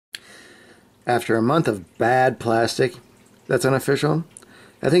After a month of bad plastic that's unofficial,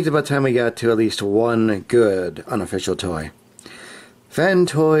 I think it's about time we got to at least one good unofficial toy.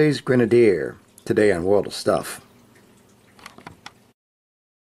 Fantoys Grenadier, today on World of Stuff.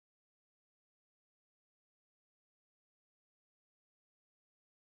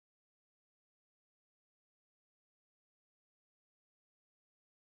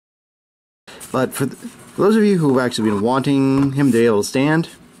 But for those of you who've actually been wanting him to be able to stand,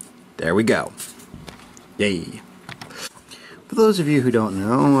 there we go. Yay. For those of you who don't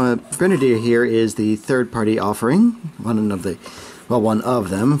know, Grenadier here is the third-party offering, one of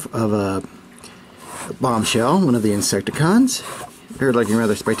them, of a Bombshell, one of the Insecticons. They're looking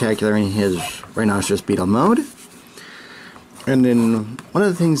rather spectacular in his Rhinoceros Beetle mode. And then one of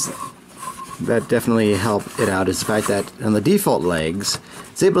the things that definitely help it out is the fact that on the default legs,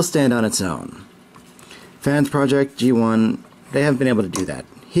 it's able to stand on its own. Fans Project, G1, they haven't been able to do that.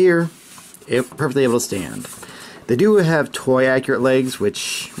 Here, it's perfectly able to stand. They do have toy-accurate legs,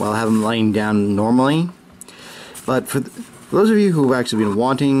 which, well, I have them lying down normally. But for those of you who've actually been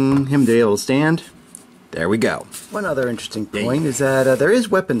wanting him to be able to stand, there we go. One other interesting point is that there is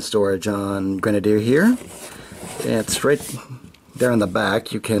weapon storage on Grenadier here. It's right there on the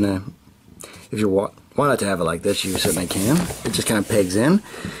back. You can, if you want it to have it like this, you certainly can. It just kind of pegs in.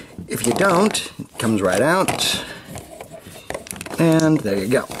 If you don't, it comes right out. And there you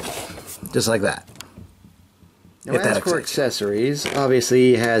go. Just like that. Now, as for accessories,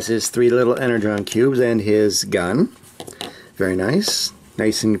 obviously he has his 3 little Energon cubes and his gun. Very nice.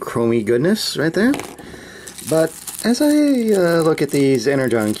 Nice and chromy goodness right there. But as I look at these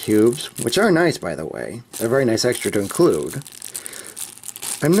Energon cubes, which are nice by the way, a very nice extra to include,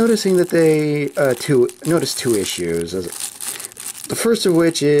 I'm noticing that they notice 2 issues. The first of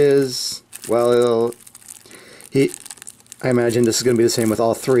which is, well, I imagine this is going to be the same with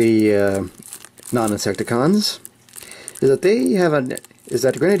all 3 non-Insecticons, is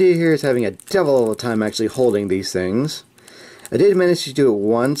that Grenadier here is having a devil of a time actually holding these things. I did manage to do it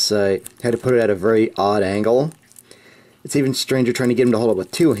once. I had to put it at a very odd angle. It's even stranger trying to get him to hold it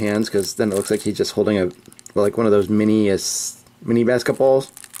with 2 hands, because then it looks like he's just holding like one of those mini basketballs.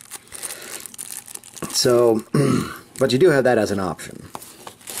 So, but you do have that as an option.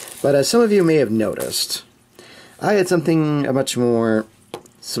 But as some of you may have noticed, I had something much more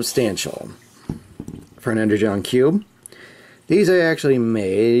substantial for an Energon cube. These I actually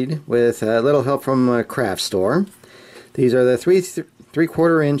made with a little help from a craft store. These are the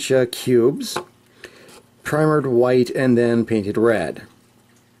 3/4 inch cubes, primered white and then painted red.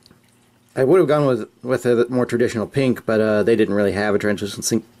 I would have gone with a more traditional pink, but they didn't really have a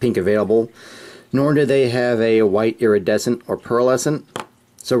translucent pink available, nor did they have a white iridescent or pearlescent,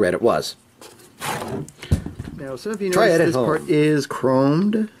 so red it was. Now, some of you know this part is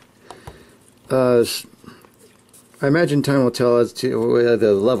chromed. I imagine time will tell as to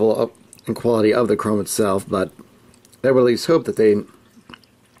the level up and quality of the chrome itself, but I would at least hope that they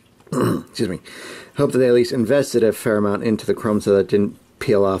excuse me, hope that they at least invested a fair amount into the chrome so that it didn't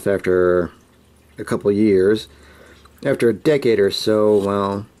peel off after a couple years. After a decade or so,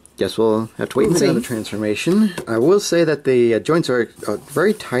 well, guess we'll have to wait and see. The transformation. I will say that the joints are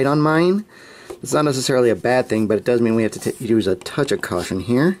very tight on mine. It's not necessarily a bad thing, but it does mean we have to use a touch of caution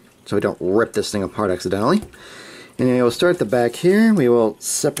here so we don't rip this thing apart accidentally. And we will start the back here. We will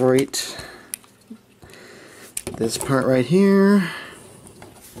separate this part right here,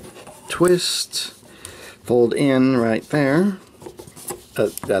 twist, fold in right there.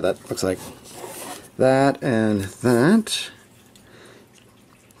 Yeah, that looks like that and that.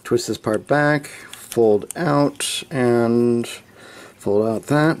 Twist this part back, fold out, and fold out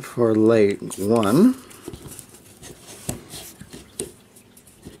that for leg 1.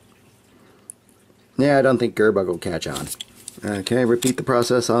 Yeah, I don't think Gerbug will catch on. Okay, repeat the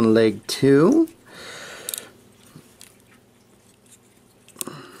process on leg 2.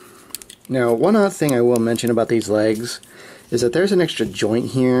 Now, one odd thing I will mention about these legs is that there's an extra joint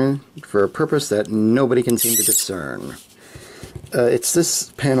here for a purpose that nobody can seem to discern. It's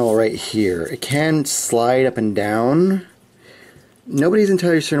this panel right here. It can slide up and down. Nobody's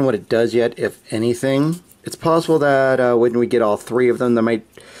entirely certain what it does yet, if anything. It's possible that when we get all 3 of them, there might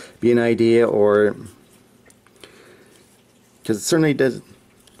be an idea, or because it certainly doesn't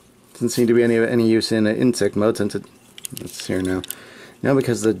seem to be any use in insect mode, since it's here now. No,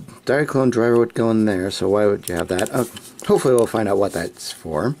 because the Diaclone driver would go in there, so why would you have that? Hopefully we'll find out what that's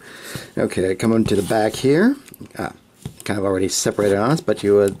for. Okay, come on to the back here. Kind of already separated on us, but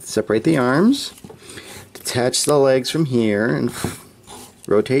you would separate the arms, detach the legs from here, and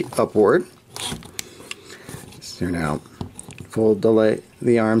rotate upward. So now, fold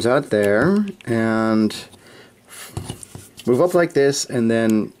the arms out there and move up like this, and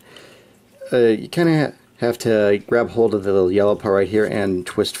then you kind of have to grab hold of the little yellow part right here and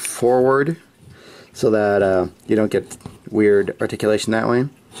twist forward so that you don't get weird articulation that way.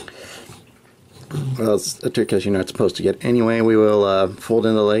 Well, it's articulation you're not supposed to get anyway. We will fold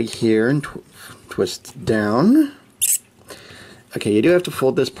in the leg here and twist down. Okay, you do have to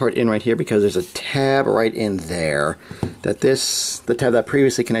fold this part in right here because there's a tab right in there that the tab that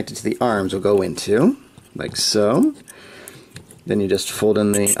previously connected to the arms will go into, like so. Then you just fold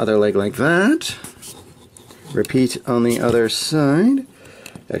in the other leg like that. Repeat on the other side.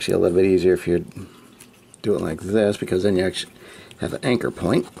 Actually, a little bit easier if you do it like this, because then you actually have an anchor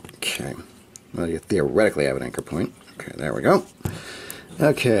point. Okay. Well, you theoretically have an anchor point. Okay, there we go.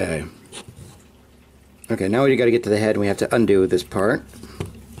 Okay. Okay, now you got to get to the head, and we have to undo this part.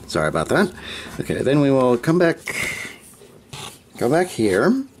 Sorry about that. Okay, then we will come back. Go back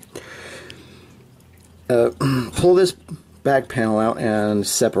here. Pull this back panel out and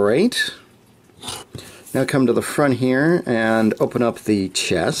separate. Now come to the front here and open up the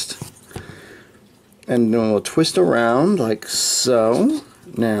chest. And then we'll twist around like so.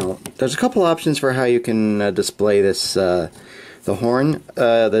 Now, there's a couple options for how you can display this, the horn.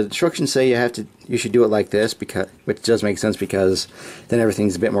 The instructions say you should do it like this, which does make sense because then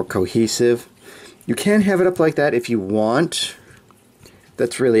everything's a bit more cohesive. You can have it up like that if you want.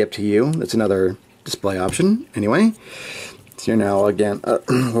 That's really up to you. That's another display option. Anyway, so now again,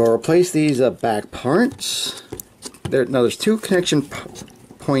 we'll replace these back parts. There's two connection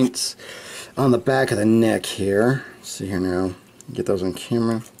points on the back of the neck here. Let's see here now. Get those on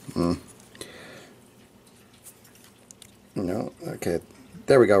camera. No, okay.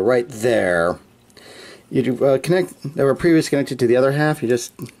 There we go, right there. You do they were previously connected to the other half. You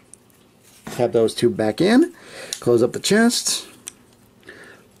just have those two back in. Close up the chest.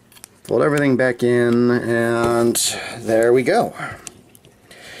 Fold everything back in, and there we go.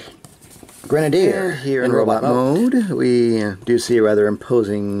 Grenadier here in robot mode. We do see a rather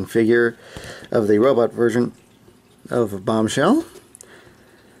imposing figure of the robot version of Bombshell.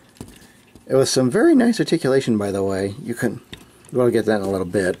 It was some very nice articulation, by the way. We'll get that in a little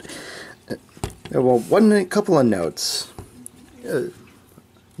bit. Well, a couple of notes.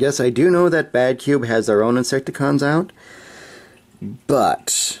 Yes, I do know that Bad Cube has their own Insecticons out,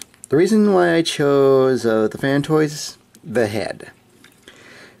 but the reason why I chose the Fantoys, the head.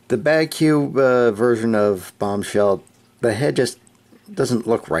 The Bad Cube version of Bombshell, the head just doesn't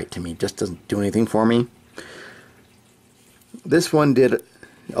look right to me. Just doesn't do anything for me. This one did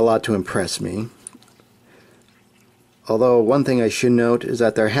a lot to impress me. Although one thing I should note is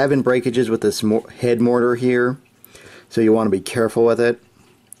that there have been breakages with this head mortar here, so you want to be careful with it.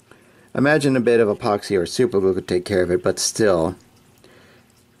 Imagine a bit of epoxy or super glue could take care of it, but still,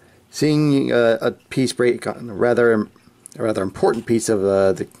 seeing a piece break, a rather important piece of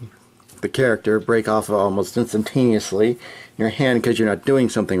the character break off almost instantaneously in your hand because you're not doing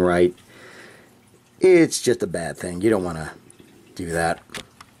something right, it's just a bad thing. You don't want to do that.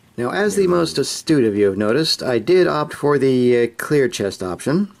 Now, as the most astute of you have noticed, I did opt for the clear chest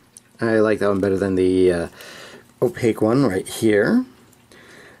option. I like that one better than the opaque one right here.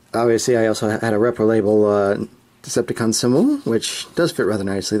 Obviously, I also had a repro label Decepticon symbol, which does fit rather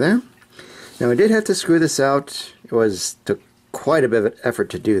nicely there. Now, I did have to screw this out. It took quite a bit of effort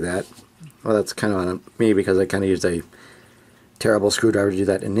to do that. Well, that's kind of on me because I kind of used a terrible screwdriver to do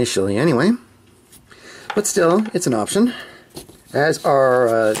that initially anyway. But still, it's an option. As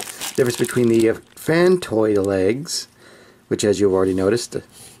are difference between the Fantoy legs, which, as you've already noticed,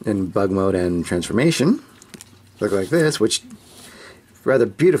 in bug mode and transformation, look like this, which rather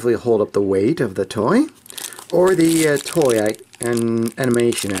beautifully hold up the weight of the toy, or the toy and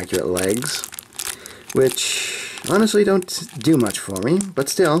animation accurate legs, which honestly don't do much for me, but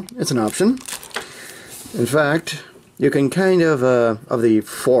still, it's an option. In fact, you can kind of the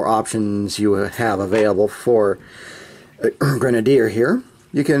 4 options you have available for Grenadier here,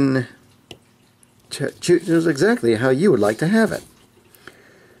 you can choose exactly how you would like to have it.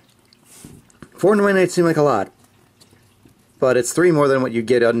 $4.99 might seem like a lot, but it's 3 more than what you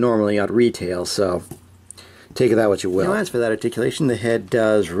get normally at retail, so take that what you will. Now, as for that articulation, the head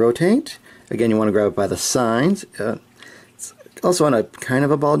does rotate. Again, you want to grab it by the sides. It's also on a kind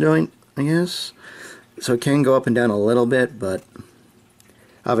of a ball joint, I guess, so it can go up and down a little bit, but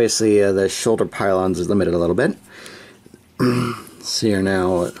obviously the shoulder pylons is limited a little bit. See here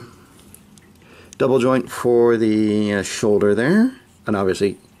now, double joint for the shoulder there, and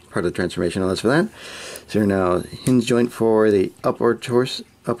obviously part of the transformation, all that's for that. So here now, hinge joint for the upper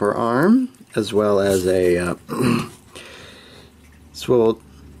arm, as well as a swivel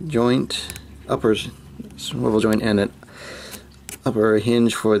joint, upper swivel joint, and an upper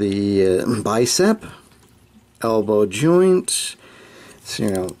hinge for the bicep, elbow joint,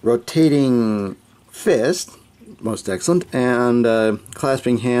 so, rotating fist, most excellent, and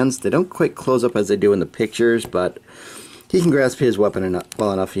clasping hands. They don't quite close up as they do in the pictures, but he can grasp his weapon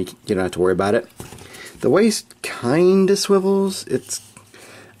well enough you don't have to worry about it. The waist kind of swivels. It's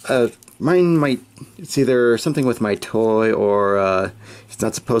it's either something with my toy or it's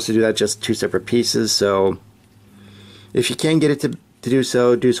not supposed to do that, just two separate pieces, so if you can get it to do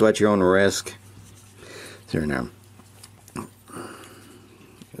so at your own risk. So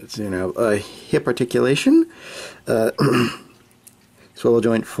now, hip articulation, swivel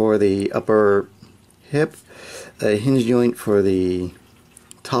joint for the upper hip, a hinge joint for the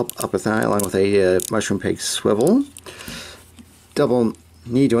top upper thigh, along with a mushroom peg swivel, double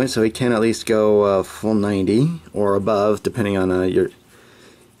knee joint, so he can at least go full 90 or above, depending on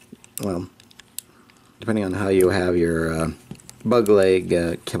depending on how you have your bug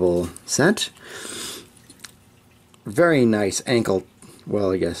leg kibble set. Very nice ankle,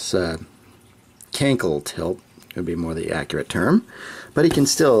 well, I guess cankle tilt would be more the accurate term, but he can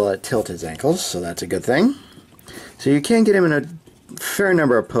still tilt his ankles, so that's a good thing. So you can get him in a fair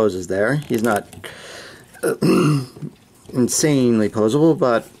number of poses there. He's not insanely posable,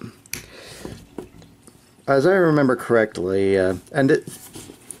 but as I remember correctly, and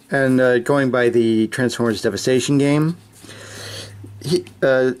going by the Transformers Devastation game,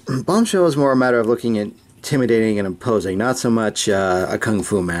 Bombshell is more a matter of looking intimidating and imposing, not so much a kung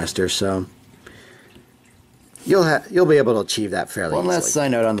fu master. So you'll be able to achieve that fairly easily. One last side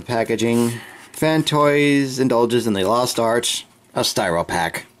note on the packaging: Fantoys indulges in the lost art of Styro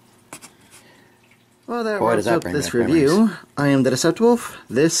Pack. Well, that wraps up this review. I am the Deceptwolf.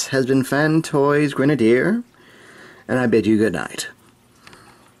 This has been Fantoys Grenadier, and I bid you good night.